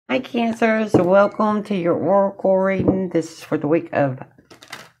Hi Cancers, welcome to your Oracle reading. This is for the week of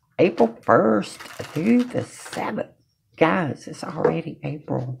April 1st through the 7th. Guys, it's already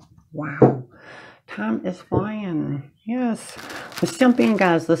April. Wow. Time is flying. Yes. Let's jump in,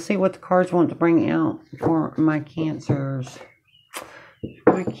 guys. Let's see what the cards want to bring out for my Cancers.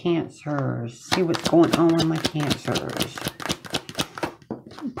 My Cancers. See what's going on with my Cancers.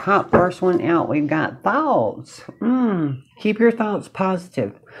 Pop first one out. We've got thoughts. Keep your thoughts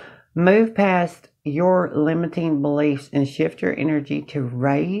positive. Move past your limiting beliefs and shift your energy to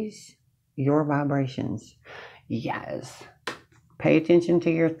raise your vibrations. Yes. Pay attention to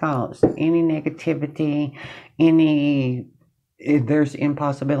your thoughts. Any negativity, if there's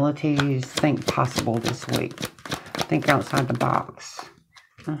impossibilities, think possible this week. Think outside the box.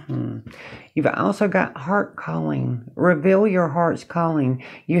 You've also got heart calling. Reveal your heart's calling.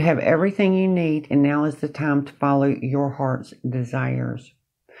 You have everything you need, and now is the time to follow your heart's desires.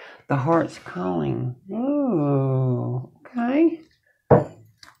 The heart's calling. Oh, okay.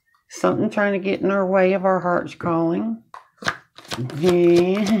 Something trying to get in our way of our heart's calling.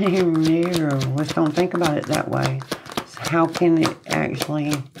 No, let's don't think about it that way. So how can it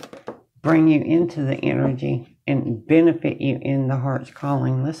actually bring you into the energy and benefit you in the heart's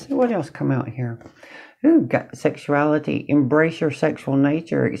calling? Let's see what else come out here. Ooh, got sexuality. Embrace your sexual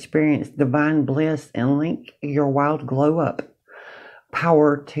nature. Experience divine bliss and link your wild glow up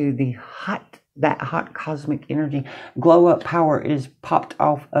power to that hot cosmic energy. Glow up power is popped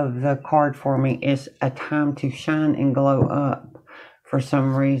off of the card for me. It's a time to shine and glow up for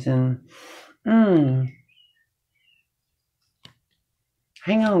some reason. Hang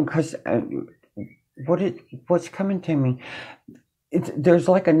on, because what's coming to me? There's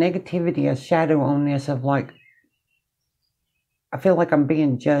like a negativity, a shadow on this of like, I feel like I'm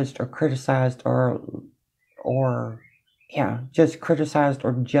being judged or criticized or just criticized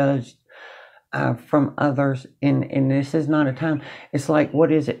or judged from others. And this is not a time. It's like,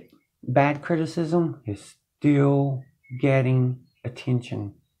 what is it? Bad criticism is still getting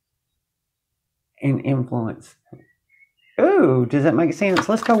attention and influence. Ooh, does that make sense?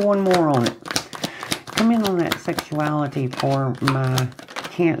 Let's go one more on it. Come in on that sexuality for my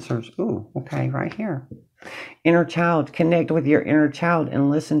Cancers. Ooh, okay, right here. Inner child. Connect with your inner child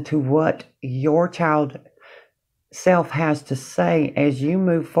and listen to what your child self has to say as you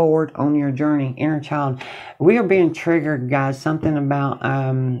move forward on your journey. Inner child. We are being triggered, guys. Something about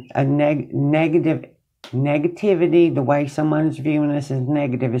a negativity, the way someone is viewing us is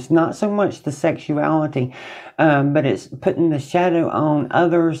negative. It's not so much the sexuality, but it's putting the shadow on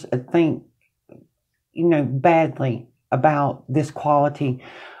others. Think, badly about this quality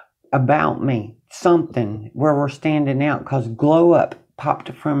about me. Something where we're standing out because glow up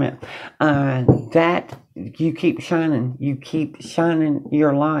popped from it. That you keep shining. You keep shining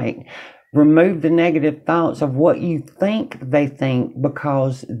your light. Remove the negative thoughts of what you think they think,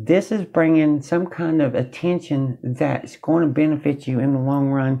 because this is bringing some kind of attention that's going to benefit you in the long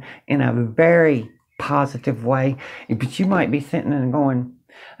run in a very positive way. But you might be sitting there and going,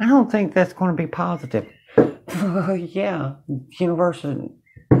 I don't think that's going to be positive. Yeah, universe,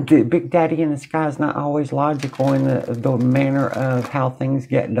 the big daddy in the sky is not always logical in the manner of how things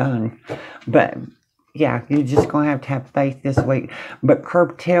get done. But yeah, you're just going to have faith this week. But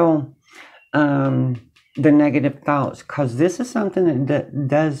curtail the negative thoughts, because this is something that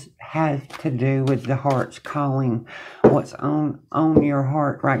does have to do with the heart's calling, what's on your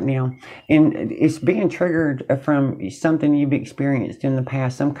heart right now. And it's being triggered from something you've experienced in the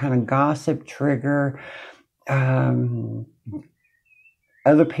past, some kind of gossip trigger, other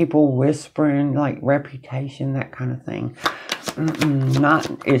people whispering, like reputation, that kind of thing.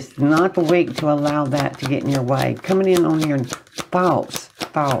 It's not the week to allow that to get in your way. Coming in on your thoughts.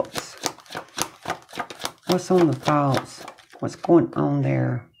 What's on the thoughts? What's going on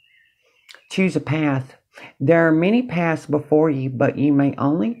there? Choose a path. There are many paths before you, but you may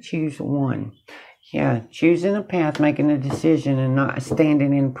only choose one. Yeah, choosing a path, making a decision, and not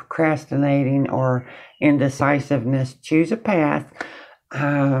standing in procrastinating or indecisiveness. Choose a path.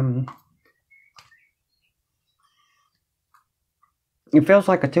 It feels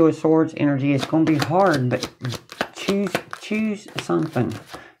like a Two of Swords energy. It's going to be hard, but choose something.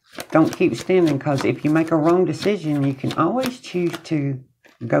 Don't keep standing, because if you make a wrong decision, you can always choose to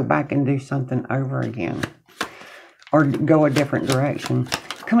go back and do something over again or go a different direction.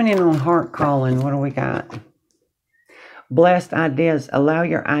 Coming in on heart calling, what do we got? Blessed ideas. Allow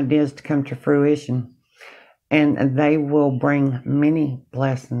your ideas to come to fruition, and they will bring many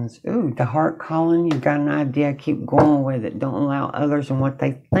blessings. Ooh, the heart calling. You've got an idea. Keep going with it. Don't allow others and what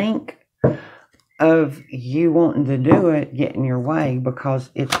they think of you wanting to do it get in your way because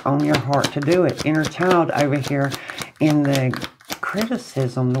it's on your heart to do it. Inner child over here in the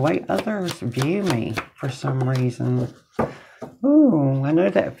criticism, the way others view me for some reason. Ooh, I know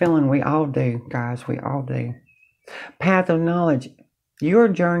that feeling. We all do, guys. We all do. Path of knowledge. You're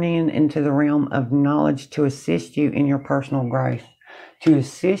journeying into the realm of knowledge to assist you in your personal growth. To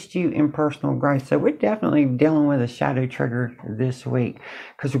assist you in personal growth. So we're definitely dealing with a shadow trigger this week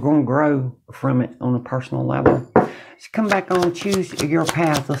because we're going to grow from it on a personal level. So come back on, choose your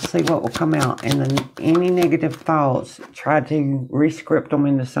path. Let's see what will come out. And then any negative thoughts, try to re-script them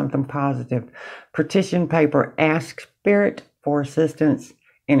into something positive. Petition paper, ask spirit for assistance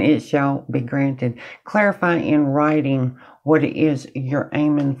and it shall be granted. Clarify in writing what it is you're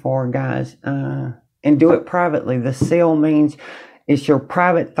aiming for, guys. And do it privately. The seal means it's your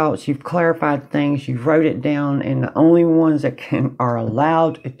private thoughts. You've clarified things. You've wrote it down. And the only ones that are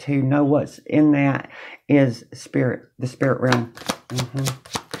allowed to know what's in that is spirit, the spirit realm.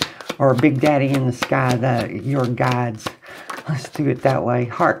 Or Big Daddy in the sky, your guides. Let's do it that way.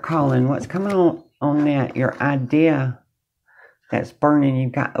 Heart calling. What's coming on that? Your idea that's burning.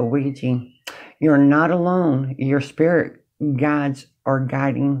 You've got a Ouija. You're not alone. Your spirit guides are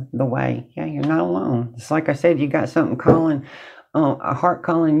guiding the way. Yeah, you're not alone. It's like I said, you got something calling. A heart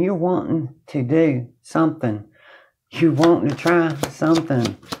calling, you're wanting to do something. You're wanting to try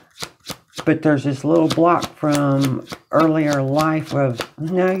something. But there's this little block from earlier life of,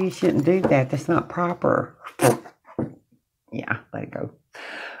 no, you shouldn't do that. That's not proper. Yeah, let it go.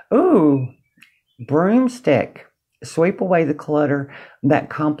 Ooh, broomstick. Sweep away the clutter that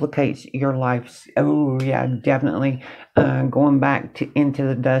complicates your life. Oh, yeah, definitely going back into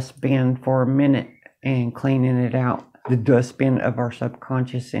the dustbin for a minute and cleaning it out. The dustbin of our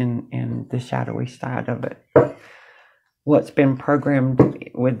subconscious and the shadowy side of it. What's been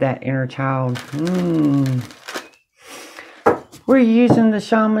programmed with that inner child. We're using the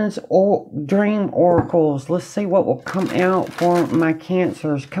shaman's dream oracles. Let's see what will come out for my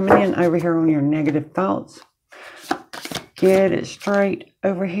cancers. Coming in over here on your negative thoughts. Get it straight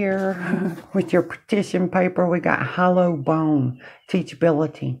over here with your petition paper. We got hollow bone,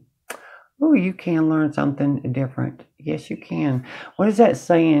 teachability. Oh, you can learn something different. Yes, you can. What is that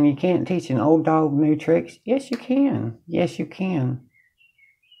saying? You can't teach an old dog new tricks? Yes, you can. Yes, you can.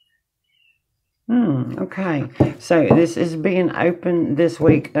 Okay. So this is being open this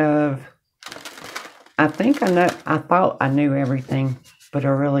week of, I thought I knew everything, but I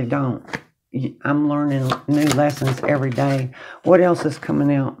really don't. I'm learning new lessons every day. What else is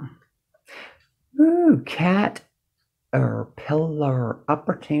coming out? Ooh, cat or pillar.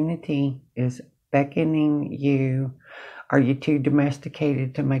 Opportunity is beckoning you. Are you too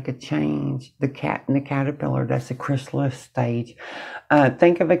domesticated to make a change? The cat and the caterpillar, that's the chrysalis stage.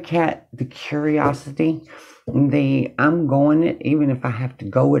 Think of a cat, the curiosity, I'm going it, even if I have to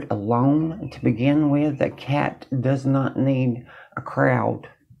go it alone to begin with. A cat does not need a crowd.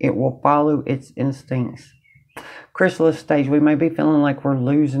 It will follow its instincts. Chrysalis stage, we may be feeling like we're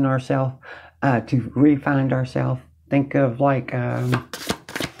losing ourselves to re-find ourselves. Think of like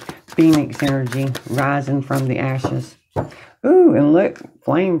Phoenix energy rising from the ashes. Ooh, and look,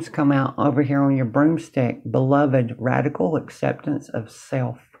 flames come out over here on your broomstick. Beloved, radical acceptance of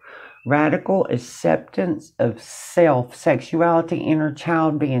self. Radical acceptance of self. Sexuality, inner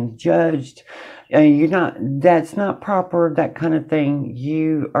child being judged. That's not proper, that kind of thing.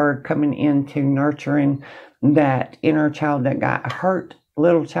 You are coming into nurturing that inner child that got hurt,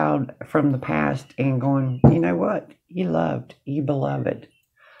 little child from the past, and going, you know what? You loved, you beloved.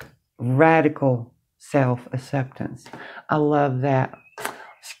 Radical self-acceptance. I love that.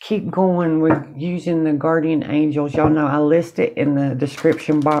 Let's keep going with using the guardian angels. Y'all know I list it in the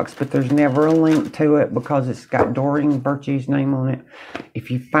description box, but there's never a link to it because it's got Doreen Virtue's name on it.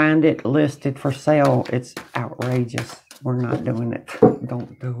 If you find it listed for sale, it's outrageous. We're not doing it.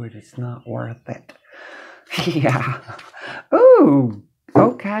 Don't do it. It's not worth it. Yeah. Ooh.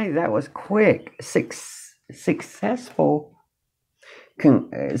 Okay, that was quick. Successful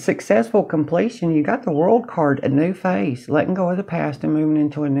completion. You got the world card, a new phase, letting go of the past and moving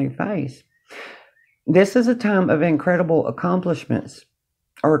into a new phase. This is a time of incredible accomplishment.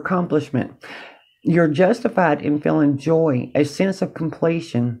 You're justified in feeling joy, a sense of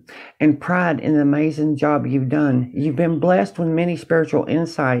completion, and pride in the amazing job you've done. You've been blessed with many spiritual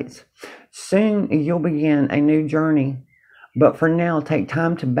insights. Soon you'll begin a new journey. But for now, take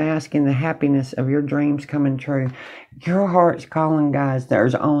time to bask in the happiness of your dreams coming true. Your heart's calling, guys.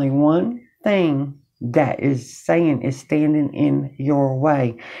 There's only one thing that is standing in your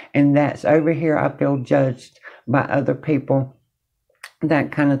way. And that's over here, I feel judged by other people.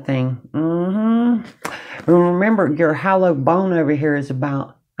 that kind of thing. And remember, your hollow bone over here is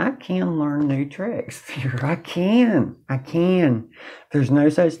about, I can learn new tricks. I can. There's no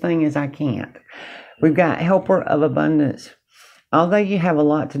such thing as I can't. We've got helper of abundance. Although you have a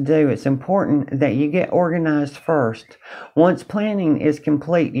lot to do, it's important that you get organized first. Once planning is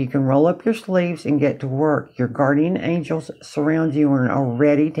complete, you can roll up your sleeves and get to work. Your guardian angels surround you and are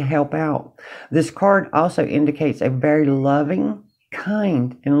ready to help out. This card also indicates a very loving,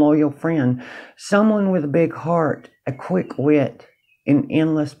 kind, and loyal friend. Someone with a big heart, a quick wit, and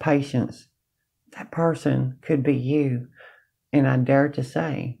endless patience. That person could be you. And I dare to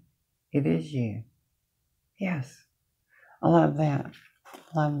say, it is you. Yes. I love that.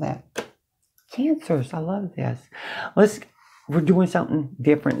 Cancers, I love this. We're doing something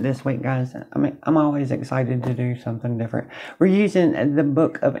different this week, guys. I mean, I'm always excited to do something different. We're using the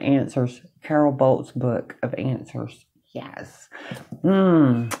Book of Answers, Carol Bolt's Book of Answers. Yes.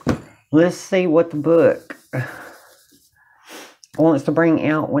 Let's see what the book wants to bring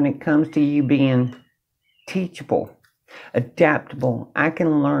out when it comes to you being teachable, adaptable. I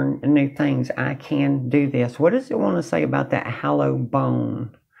can learn new things. I can do this. What does it want to say about that hollow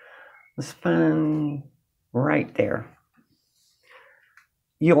bone? Let's find right there.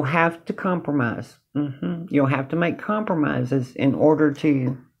 You'll have to compromise. You'll have to make compromises in order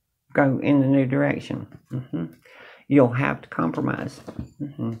to go in the new direction. You'll have to compromise.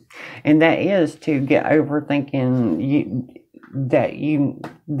 And that is to get over thinking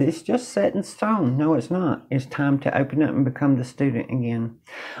it's just set in stone. No, it's not. It's time to open up and become the student again.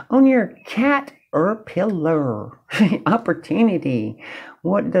 On your caterpillar opportunity,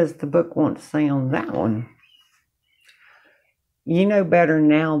 what does the book want to say on that one? You know better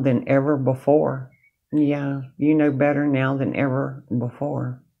now than ever before. Yeah, you know better now than ever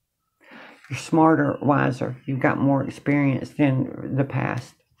before. You're smarter, wiser. You've got more experience than the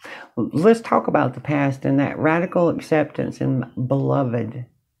past. Let's talk about the past and that radical acceptance and beloved.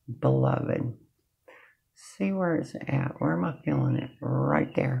 See where it's at. Where am I feeling it?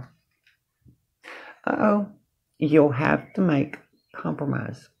 Right there. You'll have to make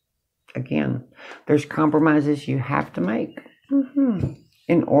compromise. Again, there's compromises you have to make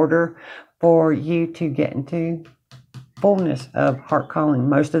in order for you to get into fullness of heart calling.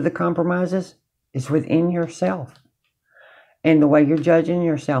 Most of the compromises is within yourself. And the way you're judging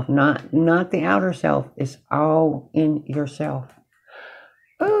yourself, not the outer self, it's all in yourself.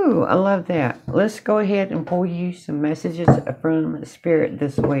 Ooh, I love that. Let's go ahead and pull you some messages from Spirit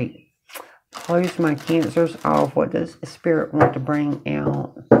this week. Close my cancers off. What does Spirit want to bring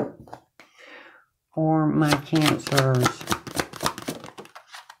out for my cancers?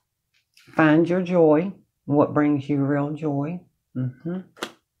 Find your joy. What brings you real joy?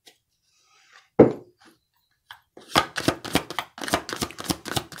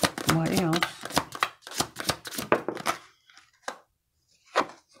 What else?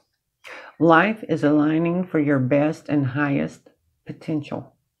 Life is aligning for your best and highest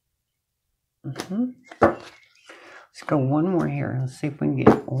potential. Let's go one more here. Let's see if we can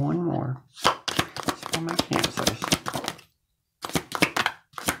get one more. It's for my cancers.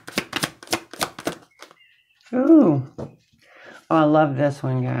 Ooh. Oh, I love this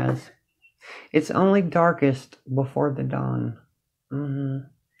one, guys. It's only darkest before the dawn.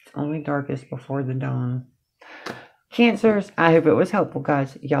 It's only darkest before the dawn. Cancers, I hope it was helpful,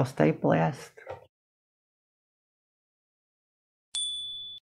 guys. Y'all stay blessed.